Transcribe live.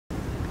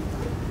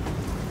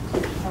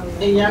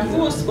And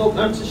Yahuwah spoke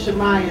unto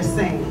Shemaiah,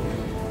 saying,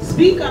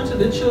 Speak unto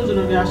the children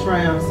of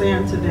Yashrael, say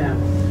unto them,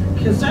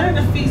 Concerning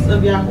the feast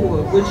of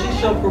Yahuwah, which ye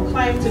shall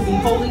proclaim to be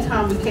holy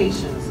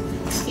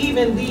convocations,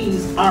 even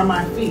these are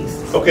my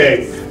feasts.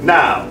 Okay,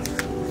 now,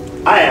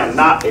 I am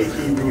not a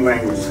Hebrew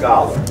language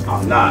scholar.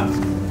 I'm not.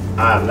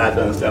 I am not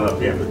going to stand up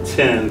here and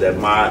pretend that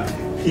my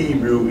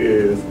Hebrew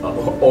is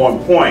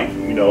on point,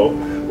 you know.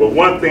 But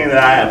one thing that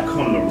I have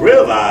come to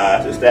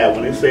realize is that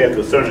when it says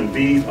concerning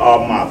these are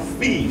my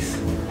feasts,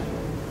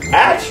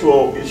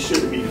 actual, it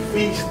should be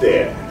feast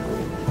there.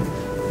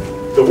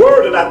 The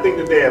word that I think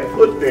that they have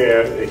put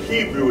there in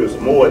Hebrew is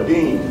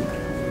moedim,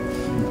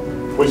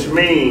 which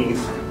means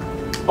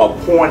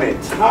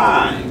appointed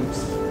times.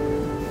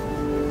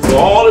 So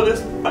all of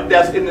this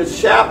that's in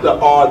this chapter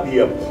are the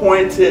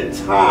appointed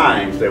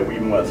times that we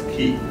must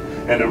keep.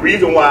 And the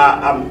reason why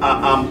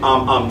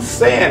I'm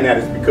saying that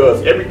is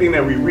because everything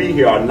that we read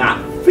here are not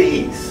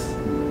feasts.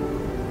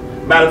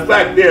 Matter of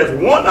fact, there's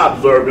one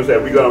observance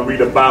that we're going to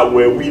read about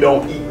where we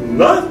don't eat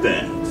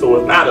nothing. So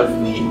it's not a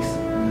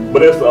feast,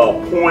 but it's an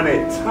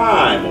appointed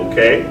time,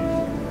 okay?